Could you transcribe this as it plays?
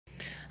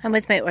I'm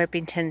with my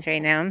Orpingtons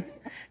right now.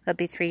 They'll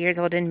be 3 years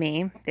old in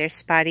May. They're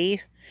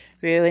Spotty,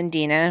 Rue, and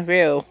Dina.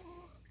 Rue.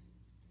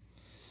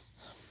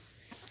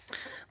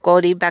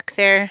 Goldie back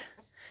there.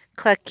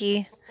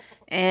 Clucky.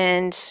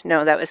 And,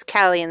 no, that was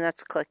Callie and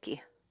that's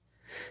Clucky.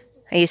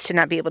 I used to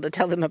not be able to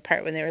tell them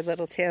apart when they were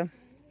little too.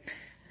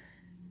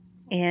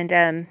 And,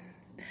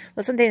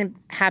 well, something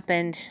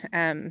happened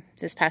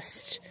this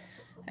past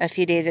a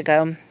few days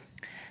ago.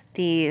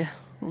 The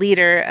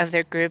leader of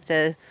their group,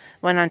 the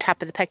one on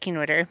top of the pecking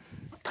order,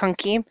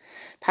 Punky,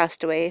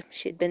 passed away.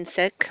 She'd been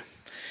sick.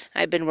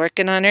 I've been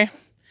working on her,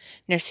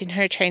 nursing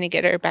her, trying to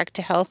get her back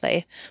to health.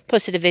 I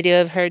posted a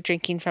video of her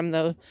drinking from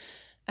the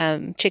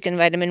chicken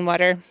vitamin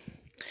water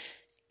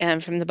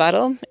from the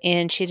bottle,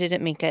 and she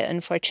didn't make it,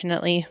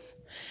 unfortunately.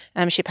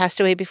 She passed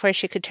away before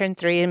she could turn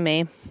 3 in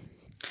May.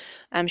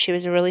 She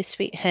was a really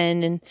sweet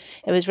hen, and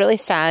it was really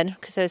sad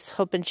because I was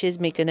hoping she was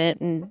making it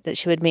and that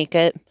she would make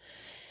it.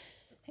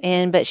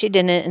 But she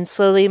didn't, and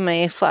slowly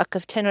my flock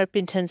of 10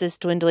 Orpingtons is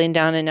dwindling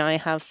down, and now I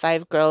have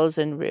 5 girls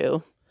and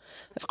Rue.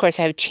 Of course,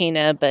 I have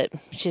Chena, but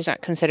she's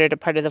not considered a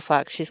part of the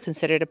flock. She's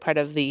considered a part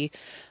of the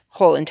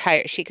whole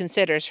entire, she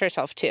considers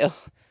herself too,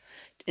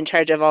 in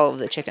charge of all of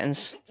the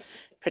chickens.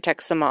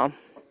 Protects them all.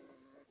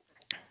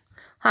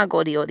 Huh,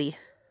 Goldie Oldie.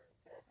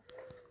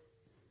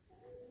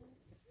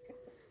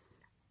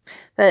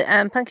 But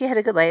Punky had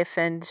a good life,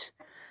 and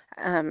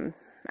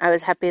I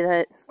was happy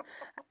that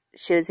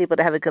she was able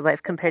to have a good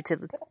life compared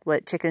to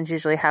what chickens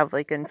usually have,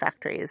 like in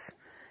factories.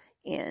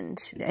 And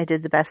I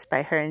did the best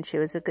by her, and she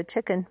was a good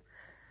chicken.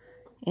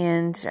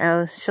 And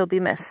she'll be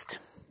missed.